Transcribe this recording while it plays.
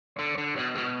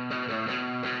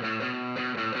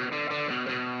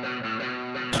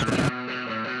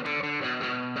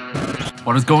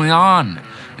What is going on?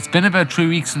 It's been about 3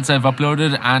 weeks since I've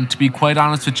uploaded, and to be quite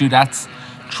honest with you, that's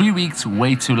 3 weeks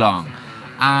way too long.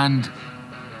 And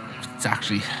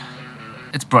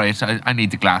it's bright. I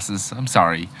need the glasses. I'm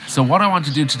sorry. So what I want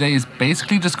to do today is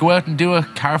basically just go out and do a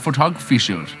car photography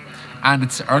shoot. And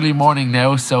it's early morning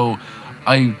now, so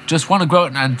I just want to go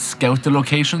out and scout the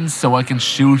locations so I can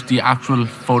shoot the actual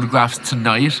photographs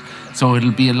tonight. So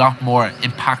it'll be a lot more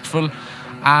impactful.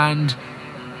 And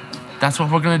that's what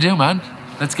we're going to do, man.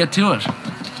 Let's get to it.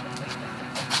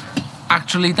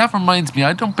 Actually, that reminds me,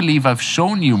 I don't believe I've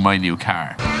shown you my new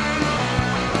car.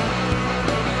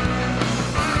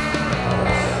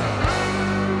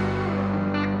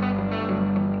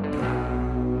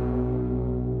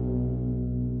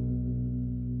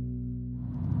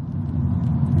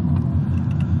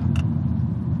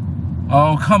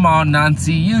 Oh, come on,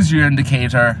 Nancy, use your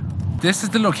indicator. This is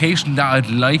the location that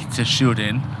I'd like to shoot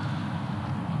in.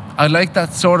 I like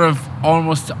that sort of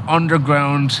almost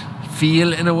underground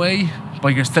feel in a way,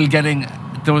 but you're still getting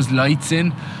those lights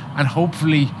in, and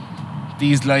hopefully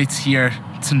these lights here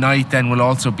tonight then will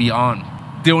also be on.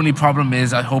 The only problem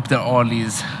is I hope that all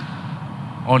these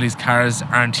cars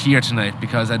aren't here tonight,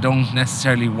 because I don't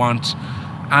necessarily want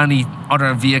any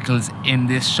other vehicles in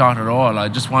this shot at all. I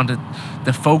just wanted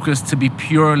the focus to be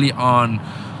purely on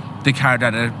the car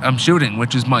that I'm shooting,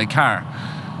 which is my car.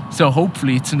 So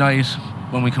hopefully tonight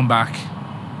when we come back,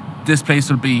 this place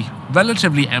will be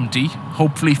relatively empty,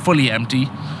 hopefully fully empty,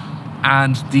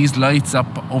 and these lights up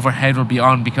overhead will be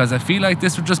on, because I feel like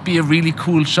this would just be a really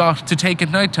cool shot to take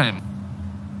at nighttime.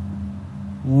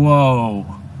 Whoa.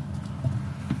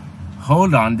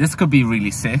 Hold on, this could be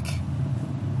really sick.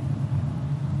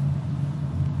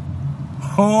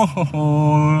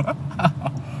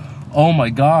 Oh my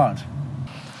god.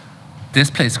 This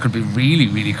place could be really,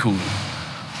 really cool.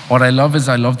 What I love is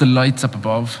I love the lights up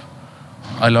above.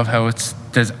 I love how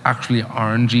there's actually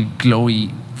orangey,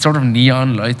 glowy, sort of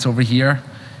neon lights over here.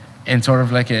 And sort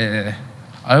of like I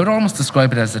would almost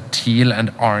describe it as a teal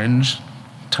and orange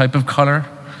type of color.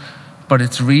 But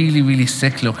it's really, really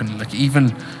sick looking. Like,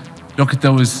 even look at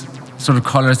those sort of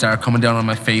colors that are coming down on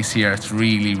my face here. It's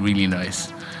really, really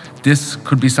nice. This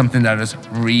could be something that is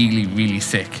really, really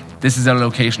sick. This is a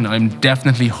location I'm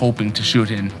definitely hoping to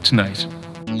shoot in tonight.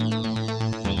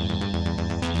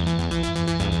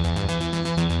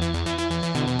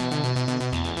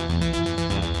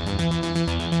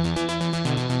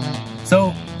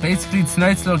 So basically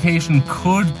tonight's location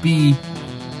could be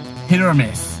hit or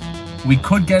miss. We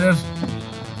could get it,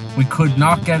 we could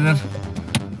not get it.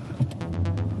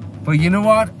 But you know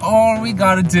what? All we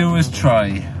gotta do is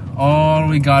try. All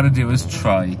we gotta do is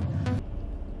try.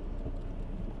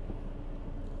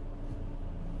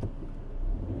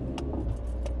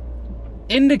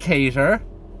 Indicator.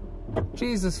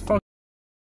 Jesus fuck.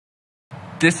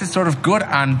 This is sort of good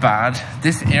and bad.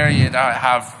 This area that I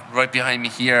have right behind me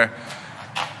here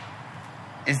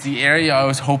is the area I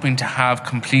was hoping to have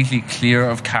completely clear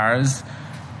of cars,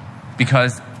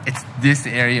 because it's this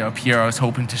area up here I was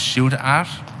hoping to shoot at,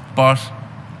 but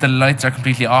the lights are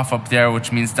completely off up there,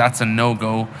 which means that's a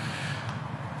no-go.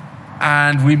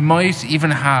 And we might even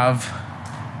have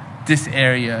this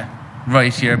area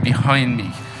right here behind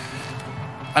me.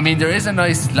 I mean, there is a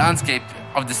nice landscape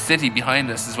of the city behind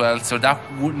us as well, so that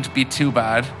wouldn't be too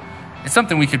bad. It's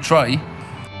something we could try.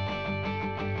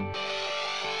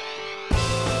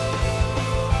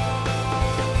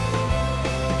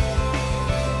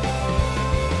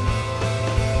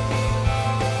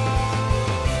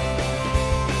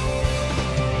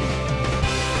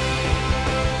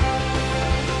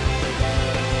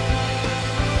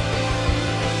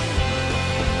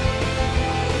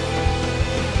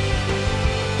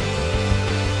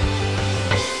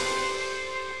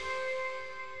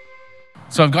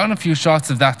 So I've gotten a few shots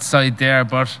of that side there,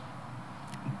 but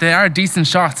they are decent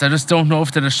shots. I just don't know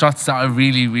if they're the shots that I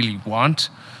really, really want.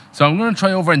 So I'm going to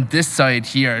try over on this side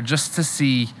here just to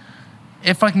see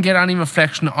if I can get any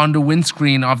reflection on the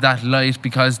windscreen of that light,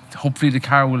 because hopefully the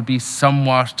car will be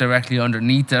somewhat directly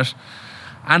underneath it.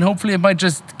 And hopefully it might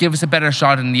just give us a better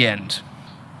shot in the end.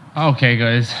 Okay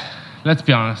guys, let's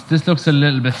be honest. This looks a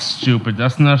little bit stupid,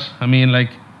 doesn't it? I mean, like,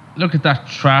 look at that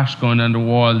trash going down the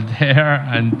wall there,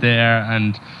 and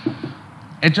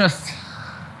it just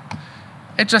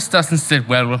doesn't sit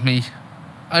well with me.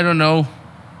 I don't know.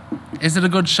 Is it a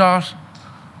good shot?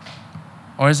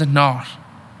 Or is it not?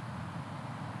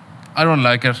 I don't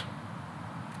like it.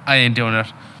 I ain't doing it.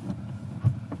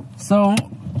 So,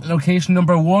 location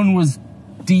number 1 was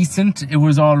decent. It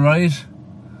was alright.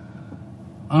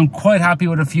 I'm quite happy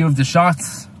with a few of the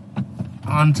shots.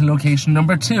 On to location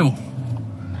number 2.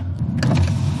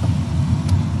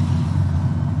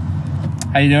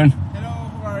 How you doing? Hello,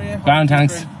 how are you? Grand,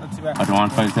 thanks. Not too bad. I don't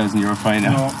want €5,000 fine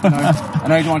now. No,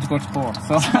 and I don't want to go to court,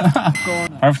 so go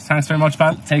on. Perfect, thanks very much,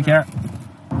 pal. Take care.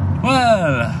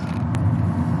 Well,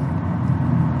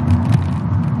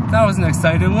 that was an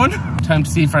exciting one. Time to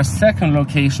see if our second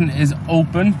location is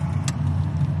open.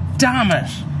 Damn it!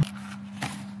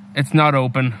 It's not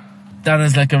open. That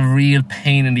is like a real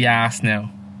pain in the ass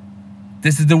now.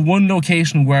 This is the one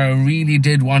location where I really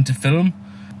did want to film.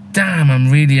 Damn, I'm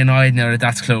really annoyed now that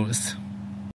that's closed.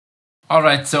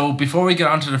 Alright, so before we get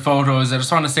onto the photos, I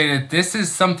just want to say that this is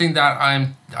something that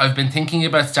I've been thinking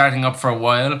about starting up for a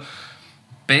while.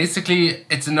 Basically,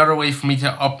 it's another way for me to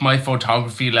up my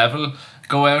photography level,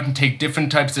 go out and take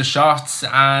different types of shots,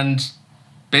 and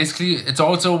basically it's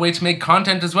also a way to make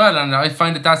content as well, and I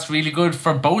find that that's really good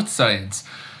for both sides.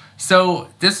 So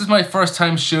this is my first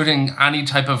time shooting any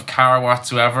type of car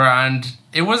whatsoever, and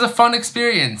it was a fun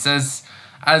experience.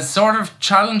 As sort of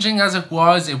challenging as it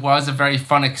was a very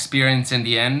fun experience in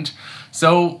the end.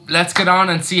 So let's get on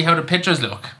and see how the pictures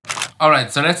look.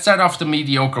 Alright, so let's start off the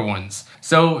mediocre ones.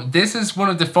 So this is one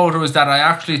of the photos that I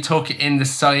actually took in the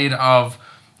side of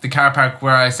the car park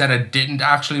where I said I didn't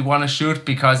actually want to shoot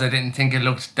because I didn't think it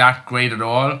looked that great at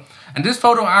all. And this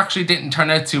photo actually didn't turn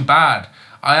out too bad.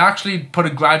 I actually put a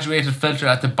graduated filter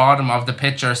at the bottom of the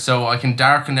picture so I can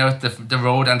darken out the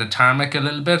road and the tarmac a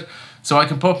little bit, so I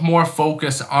can put more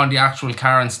focus on the actual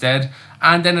car instead,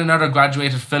 and then another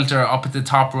graduated filter up at the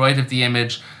top right of the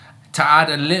image to add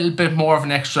a little bit more of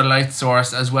an extra light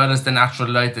source as well as the natural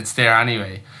light that's there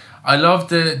anyway. I love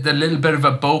the little bit of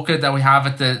a bokeh that we have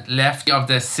at the left of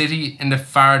the city in the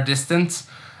far distance,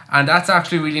 and that's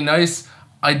actually really nice.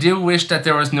 I do wish that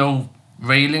there was no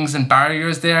railings and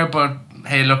barriers there, but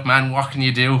hey look man, what can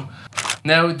you do?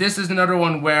 Now this is another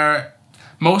one where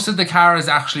most of the car is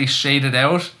actually shaded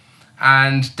out,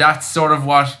 and that's sort of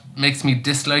what makes me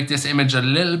dislike this image a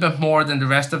little bit more than the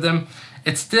rest of them.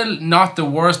 It's still not the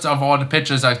worst of all the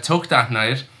pictures I took that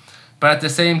night, but at the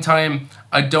same time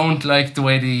I don't like the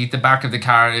way the back of the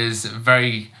car is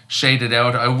very shaded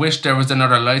out. I wish there was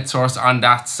another light source on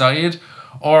that side,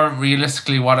 or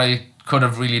realistically what I could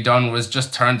have really done was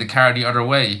just turn the car the other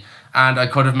way, and I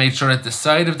could have made sure that the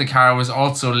side of the car was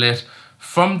also lit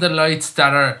from the lights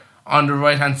that are on the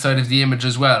right hand side of the image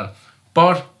as well.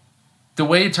 But the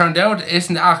way it turned out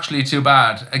isn't actually too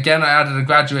bad. Again, I added a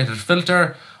graduated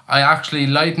filter. I actually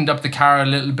lightened up the car a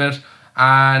little bit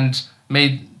and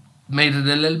made it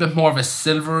a little bit more of a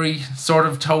silvery sort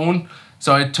of tone.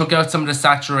 So I took out some of the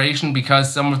saturation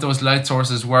because some of those light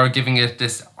sources were giving it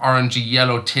this orangey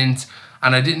yellow tint,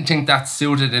 and I didn't think that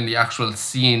suited in the actual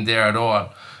scene there at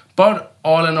all. But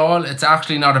all in all, it's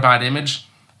actually not a bad image.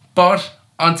 But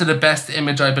onto the best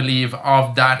image, I believe,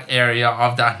 of that area,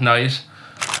 of that night.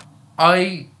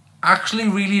 I actually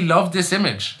really love this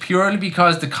image purely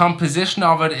because the composition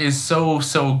of it is so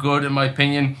good in my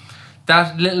opinion.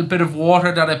 That little bit of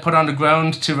water that I put on the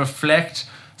ground to reflect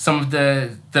some of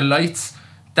the lights,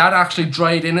 that actually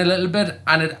dried in a little bit,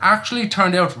 and it actually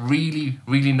turned out really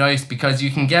nice because you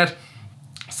can get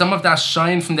some of that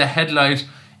shine from the headlight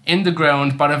in the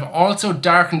ground, but I've also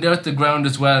darkened out the ground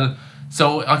as well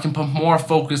so I can put more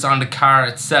focus on the car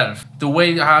itself. The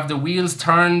way I have the wheels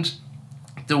turned,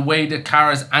 the way the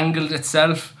car is angled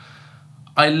itself,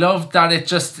 I love that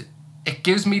it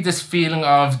gives me this feeling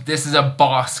of this is a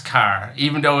boss car,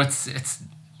 even though it's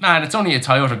only a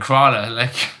Toyota Corolla,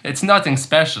 like it's nothing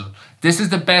special. This is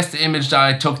the best image that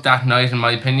I took that night in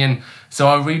my opinion, so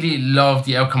I really love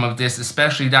the outcome of this,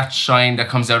 especially that shine that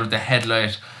comes out of the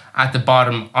headlight at the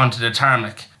bottom onto the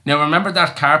tarmac. Now remember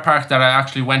that car park that I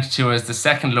actually went to as the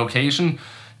second location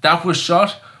that was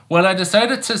shut? Well, I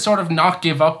decided to sort of not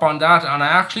give up on that, and I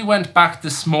actually went back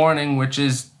this morning, which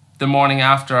is the morning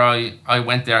after I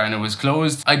went there and it was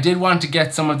closed. I did want to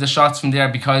get some of the shots from there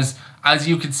because as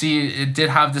you could see, it did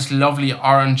have this lovely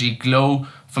orangey glow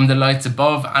from the lights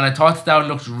above, and I thought that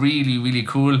looked really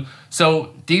cool.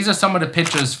 So these are some of the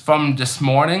pictures from this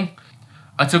morning.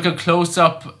 I took a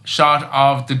close-up shot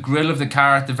of the grille of the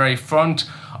car at the very front,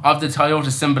 of the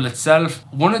Toyota symbol itself.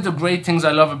 One of the great things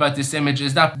I love about this image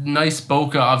is that nice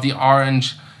bokeh of the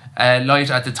orange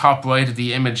light at the top right of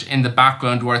the image in the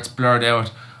background where it's blurred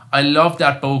out. I love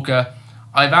that bokeh.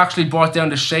 I've actually brought down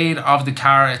the shade of the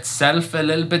car itself a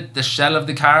little bit, the shell of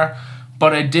the car,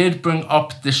 but I did bring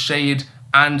up the shade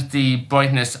and the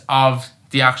brightness of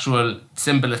the actual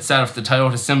symbol itself, the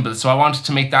Toyota symbol, so I wanted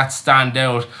to make that stand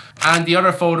out. And the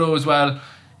other photo as well,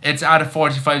 it's at a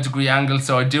 45-degree angle,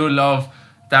 so I do love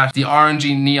that the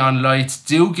orangey neon lights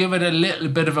do give it a little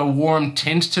bit of a warm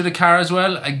tint to the car as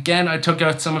well. Again, I took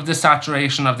out some of the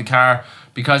saturation of the car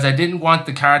because I didn't want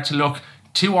the car to look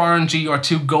too orangey or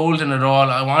too golden at all.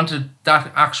 I wanted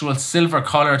that actual silver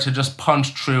color to just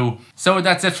punch through. So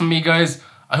that's it from me, guys.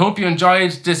 I hope you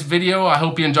enjoyed this video. I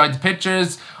hope you enjoyed the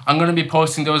pictures. I'm going to be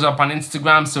posting those up on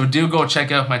Instagram, so do go check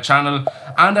out my channel.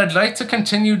 And I'd like to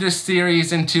continue this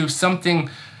series into something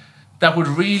that would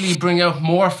really bring out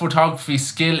more photography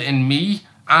skill in me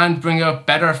and bring out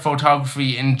better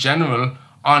photography in general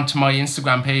onto my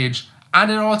Instagram page.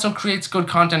 And it also creates good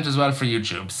content as well for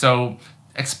YouTube. So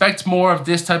expect more of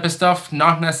this type of stuff,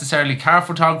 not necessarily car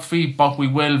photography, but we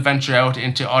will venture out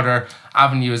into other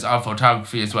avenues of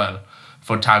photography as well.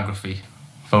 Photography.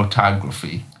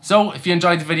 So if you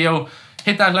enjoyed the video,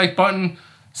 hit that like button,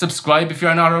 subscribe if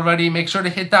you're not already, make sure to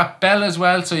hit that bell as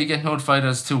well so you get notified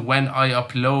as to when I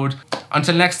upload.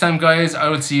 Until next time, guys, I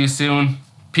will see you soon.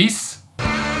 Peace.